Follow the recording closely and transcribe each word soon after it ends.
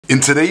In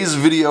today's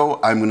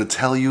video, I'm going to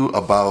tell you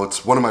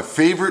about one of my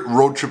favorite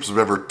road trips I've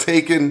ever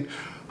taken,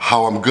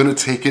 how I'm going to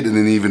take it in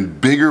an even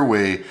bigger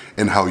way,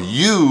 and how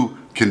you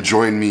can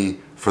join me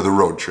for the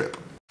road trip.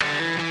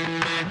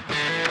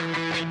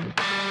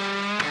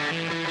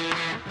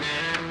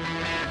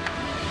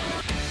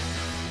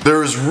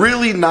 There is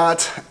really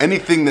not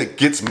anything that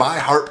gets my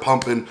heart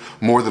pumping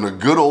more than a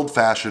good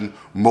old-fashioned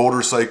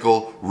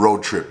motorcycle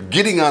road trip.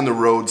 Getting on the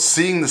road,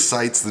 seeing the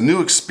sights, the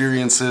new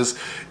experiences,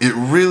 it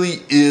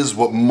really is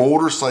what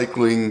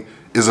motorcycling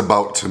is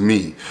about to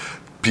me.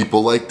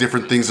 People like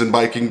different things in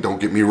biking,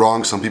 don't get me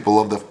wrong. Some people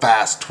love the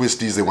fast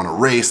twisties, they want to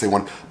race,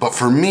 but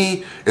for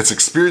me, it's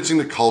experiencing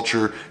the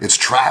culture, it's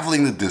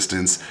traveling the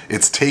distance,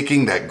 it's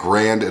taking that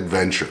grand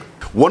adventure.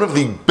 One of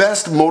the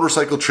best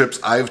motorcycle trips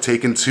I've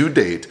taken to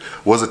date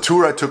was a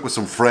tour I took with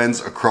some friends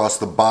across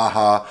the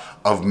Baja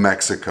of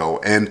Mexico.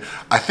 And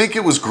I think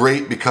it was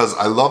great because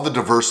I love the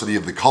diversity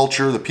of the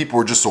culture. The people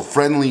were just so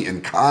friendly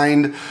and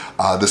kind.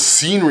 The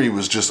scenery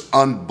was just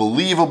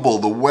unbelievable.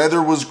 The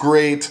weather was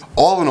great.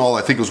 All in all,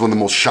 I think it was one of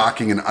the most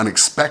shocking and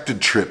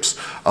unexpected trips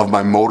of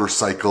my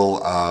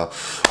motorcycle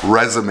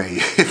resume,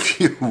 if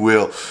you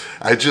will.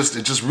 It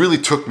just really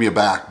took me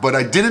aback. But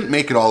I didn't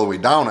make it all the way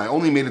down. I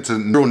only made it to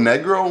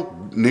Negro.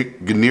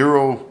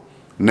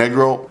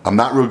 I'm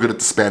not real good at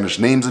the Spanish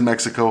names in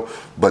Mexico,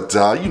 but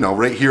you know,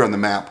 right here on the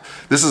map,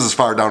 this is as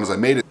far down as I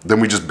made it.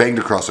 Then we just banged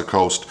across the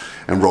coast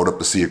and rode up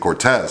the Sea of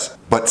Cortez.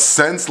 But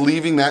since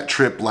leaving that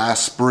trip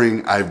last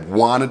spring, I've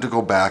wanted to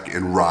go back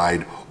and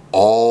ride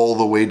all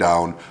the way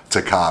down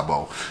to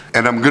Cabo.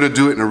 And I'm gonna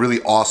do it in a really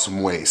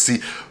awesome way.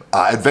 See,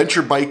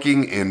 adventure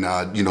biking in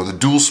you know, the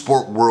dual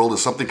sport world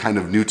is something kind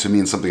of new to me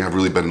and something I've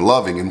really been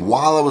loving. And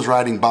while I was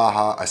riding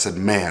Baja, I said,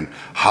 man,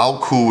 how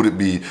cool would it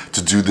be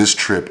to do this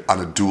trip on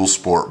a dual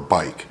sport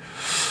bike?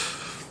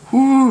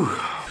 Whew.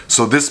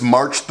 So this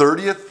March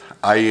 30th,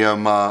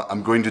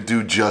 I'm going to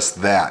do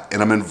just that.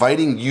 And I'm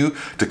inviting you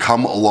to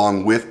come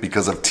along with,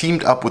 because I've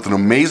teamed up with an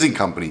amazing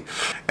company.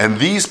 And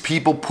these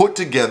people put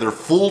together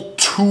full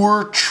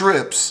tour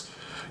trips,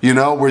 you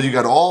know, where you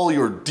got all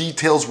your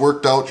details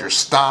worked out, your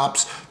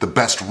stops, the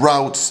best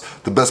routes,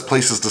 the best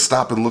places to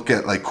stop and look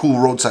at, like cool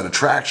roadside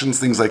attractions,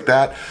 things like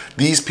that.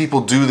 These people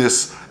do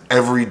this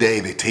every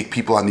day. They take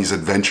people on these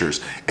adventures,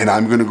 and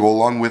I'm gonna go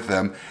along with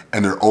them,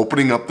 and they're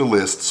opening up the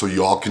list so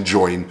you all can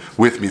join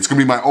with me. It's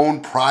gonna be my own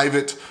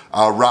private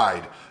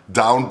ride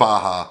down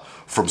Baja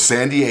from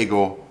San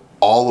Diego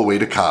all the way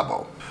to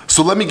Cabo.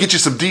 So let me get you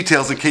some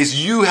details in case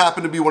you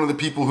happen to be one of the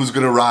people who's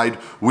gonna ride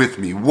with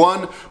me.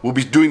 One, we'll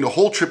be doing the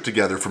whole trip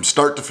together from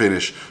start to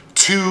finish.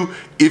 Two,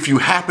 if you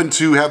happen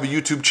to have a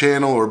YouTube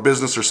channel or a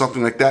business or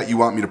something like that you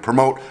want me to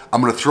promote,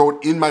 I'm gonna throw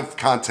it in my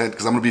content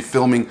because I'm gonna be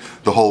filming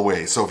the whole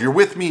way. So if you're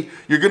with me,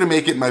 you're gonna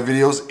make it in my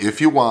videos if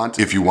you want.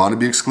 If you want to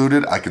be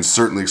excluded, I can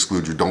certainly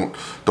exclude you. Don't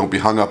be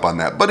hung up on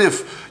that. But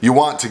if you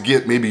want to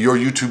get maybe your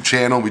YouTube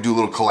channel, we do a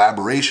little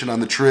collaboration on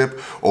the trip,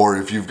 or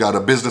if you've got a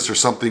business or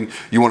something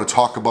you want to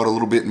talk about a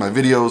little bit in my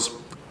videos,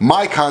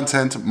 my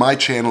content, my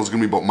channel is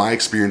gonna be about my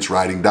experience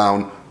riding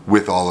down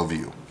with all of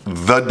you.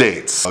 The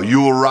dates.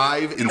 You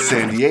arrive in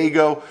San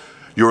Diego.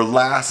 Your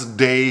last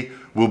day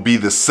will be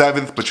the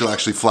 7th, but you'll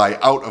actually fly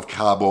out of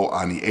Cabo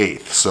on the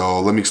 8th.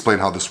 So let me explain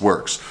how this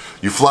works.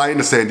 You fly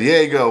into San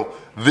Diego.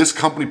 This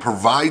company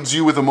provides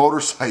you with a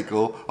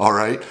motorcycle, all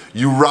right?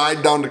 You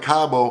ride down to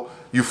Cabo,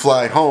 you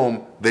fly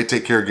home, they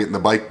take care of getting the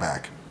bike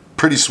back.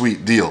 Pretty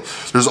sweet deal.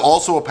 There's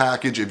also a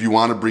package if you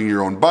want to bring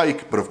your own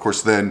bike, but of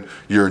course then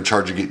you're in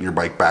charge of getting your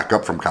bike back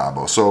up from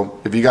Cabo. So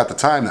if you got the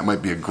time, that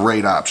might be a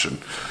great option.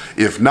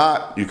 If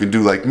not, you can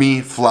do like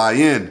me, fly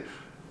in,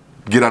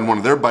 get on one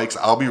of their bikes.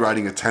 I'll be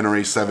riding a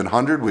Tenere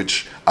 700,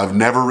 which I've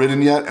never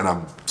ridden yet, and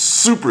I'm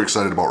super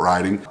excited about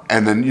riding.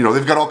 And then, you know,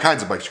 they've got all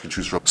kinds of bikes you can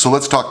choose from. So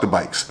let's talk the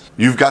bikes.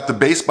 You've got the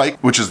base bike,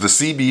 which is the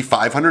CB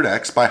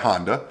 500X by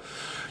Honda.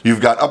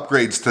 You've got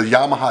upgrades to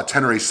Yamaha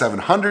Tenere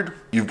 700.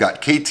 You've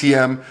got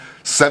KTM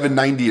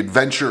 790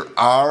 Adventure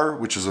R,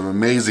 which is an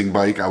amazing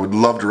bike. I would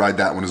love to ride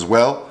that one as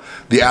well.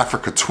 The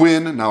Africa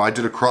Twin. Now, I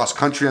did a cross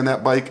country on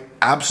that bike.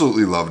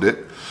 Absolutely loved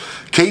it.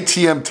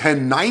 KTM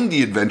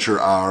 1090 Adventure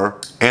R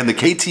and the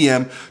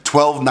KTM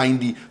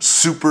 1290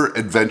 Super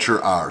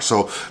Adventure R.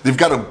 So they've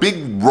got a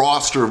big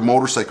roster of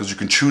motorcycles you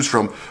can choose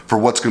from for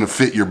what's gonna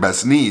fit your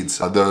best needs.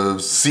 The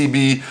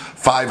CB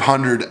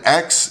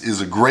 500X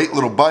is a great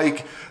little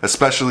bike,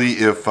 especially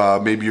if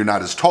maybe you're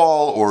not as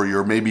tall, or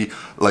you're maybe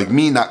like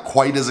me, not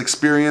quite as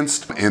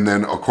experienced. And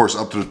then of course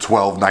up to the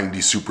 1290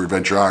 Super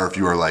Adventure R if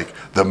you are like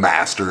the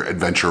master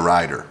adventure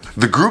rider.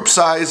 The group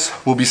size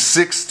will be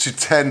 6 to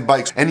 10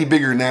 bikes. Any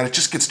bigger than that, it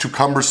just gets too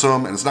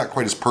cumbersome and it's not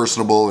quite as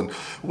personable, and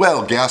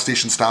well, gas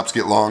station stops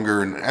get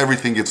longer and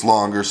everything gets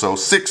longer. So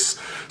 6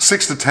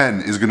 to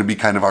 10 is gonna be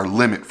kind of our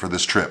limit for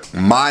this trip.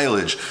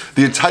 Mileage,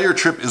 the entire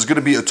trip is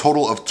gonna be a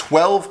total of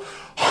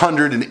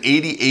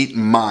 1,288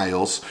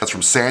 miles. That's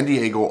from San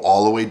Diego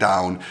all the way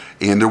down.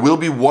 And there will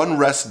be one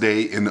rest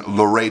day in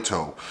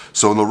Laredo.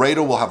 So in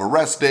Laredo, we'll have a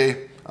rest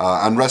day.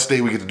 On rest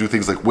day, we get to do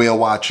things like whale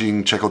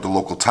watching, check out the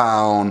local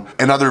town,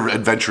 and other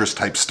adventurous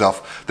type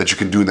stuff that you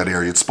can do in that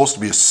area. It's supposed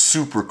to be a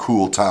super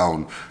cool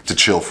town to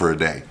chill for a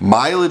day.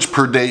 Mileage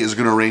per day is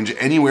gonna range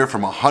anywhere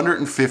from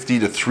 150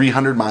 to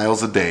 300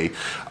 miles a day.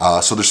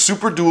 So they're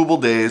super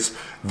doable days.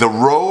 The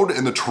road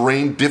and the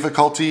terrain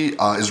difficulty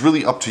is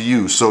really up to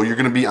you. So you're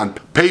gonna be on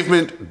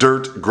pavement,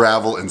 dirt,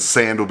 gravel, and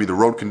sand will be the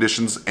road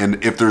conditions.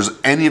 And if there's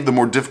any of the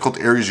more difficult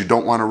areas you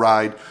don't wanna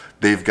ride,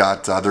 they've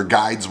got their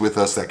guides with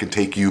us that can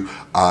take you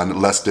on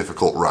less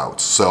difficult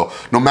routes. So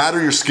no matter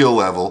your skill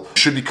level, you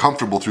should be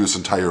comfortable through this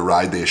entire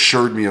ride. They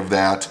assured me of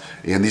that,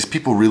 and these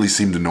people really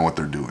seem to know what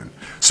they're doing.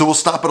 So we'll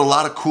stop at a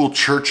lot of cool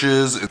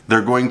churches.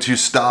 They're going to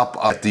stop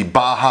at the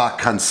Baja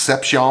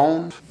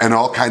Concepcion and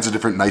all kinds of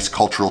different nice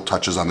cultural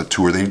touches on the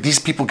tour. These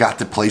people got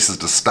the places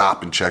to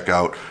stop and check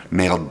out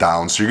nailed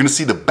down. So you're gonna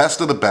see the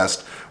best of the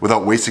best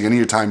without wasting any of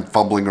your time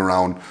fumbling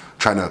around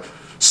trying to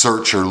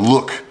search or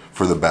look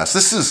for the best.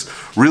 This is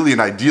really an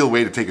ideal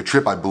way to take a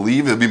trip, I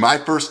believe. It'll be my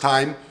first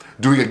time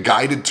doing a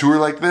guided tour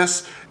like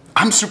this.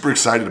 I'm super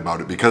excited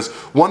about it because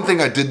one thing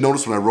I did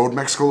notice when I rode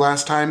Mexico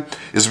last time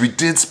is we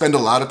did spend a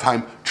lot of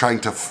time trying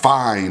to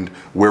find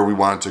where we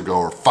wanted to go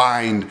or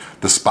find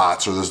the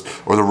spots or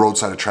the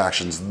roadside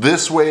attractions.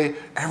 This way,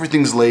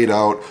 everything's laid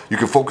out. You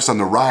can focus on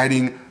the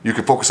riding, you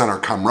can focus on our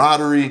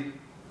camaraderie,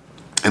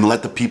 and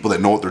let the people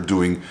that know what they're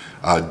doing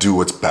do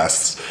what's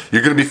best.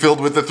 You're gonna be filled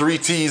with the 3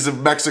 T's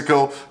of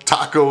Mexico: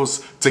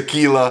 tacos,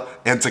 tequila,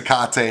 and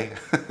tecate.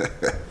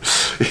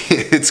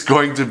 It's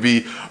going to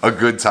be a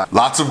good time.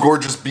 Lots of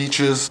gorgeous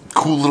beaches,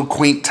 cool little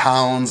quaint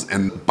towns,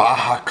 and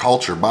Baja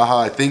culture. Baja,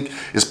 I think,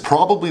 is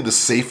probably the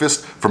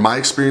safest, from my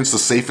experience, the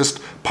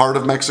safest part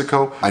of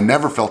Mexico. I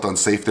never felt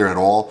unsafe there at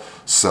all,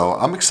 so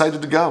I'm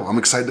excited to go. I'm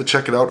excited to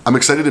check it out. I'm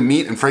excited to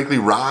meet and frankly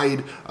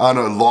ride on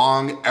a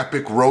long,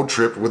 epic road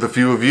trip with a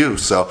few of you.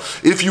 So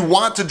if you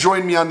want to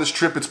join me on this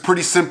trip, it's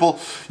pretty simple.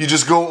 You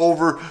just go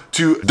over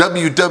to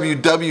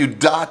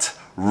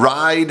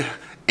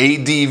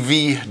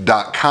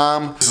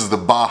www.rideadv.com. This is the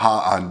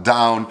Baja on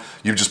down.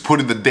 You just put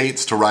in the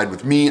dates to ride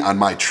with me on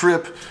my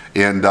trip,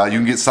 and you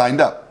can get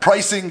signed up.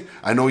 Pricing,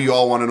 I know you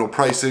all want to know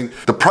pricing.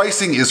 The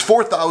pricing is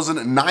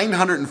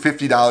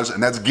 $4,950,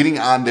 and that's getting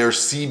on their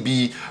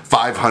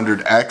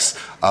CB500X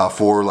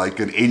for like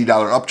an $80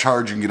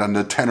 upcharge. You can get on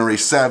the Tenere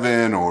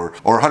 7 or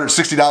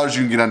 $160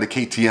 you can get on the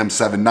KTM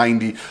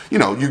 790. You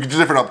know, you get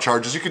different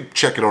upcharges. You can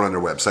check it out on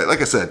their website. Like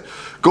I said,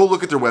 go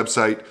look at their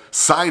website,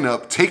 sign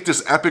up, take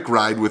this epic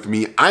ride with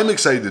me. I'm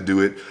excited to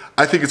do it.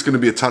 I think it's going to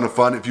be a ton of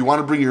fun. If you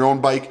want to bring your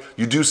own bike,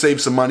 you do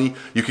save some money.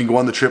 You can go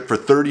on the trip for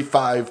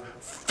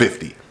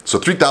 $35.50. So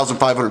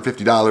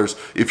 $3,550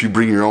 if you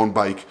bring your own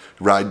bike,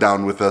 ride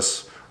down with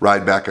us,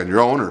 ride back on your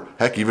own, or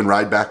heck, even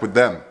ride back with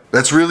them.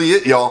 That's really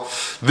it, y'all.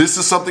 This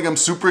is something I'm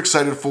super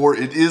excited for.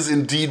 It is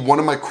indeed one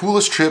of my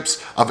coolest trips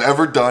I've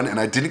ever done, and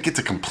I didn't get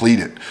to complete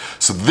it.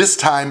 So this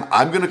time,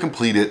 I'm gonna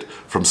complete it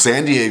from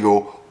San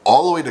Diego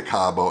all the way to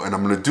Cabo, and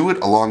I'm gonna do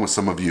it along with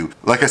some of you.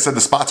 Like I said,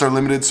 the spots are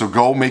limited, so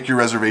go make your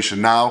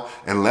reservation now,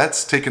 and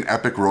let's take an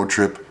epic road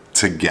trip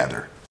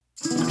together.